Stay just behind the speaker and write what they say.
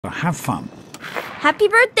Have fun. Happy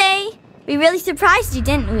birthday! We really surprised you,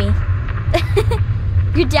 didn't we?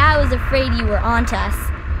 Your dad was afraid you were onto us,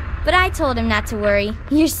 but I told him not to worry.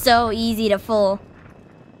 You're so easy to fool.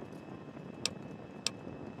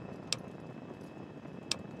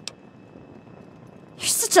 You're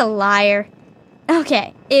such a liar.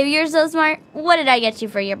 Okay, if you're so smart, what did I get you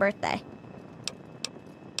for your birthday?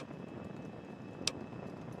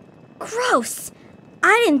 Gross!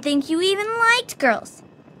 I didn't think you even liked girls.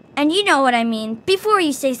 And you know what I mean, before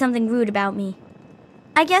you say something rude about me.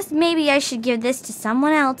 I guess maybe I should give this to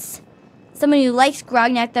someone else. Someone who likes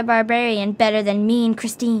Grognak the Barbarian better than me and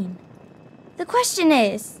Christine. The question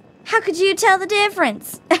is, how could you tell the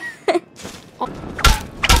difference?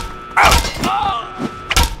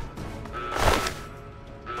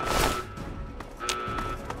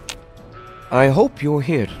 I hope you're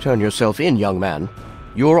here to turn yourself in, young man.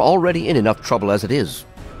 You're already in enough trouble as it is.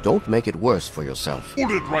 Don't make it worse for yourself. Hold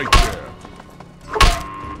it right there.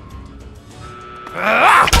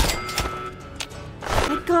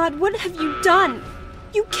 My God, what have you done?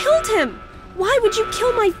 You killed him! Why would you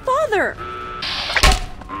kill my father?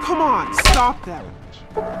 Come on, stop that.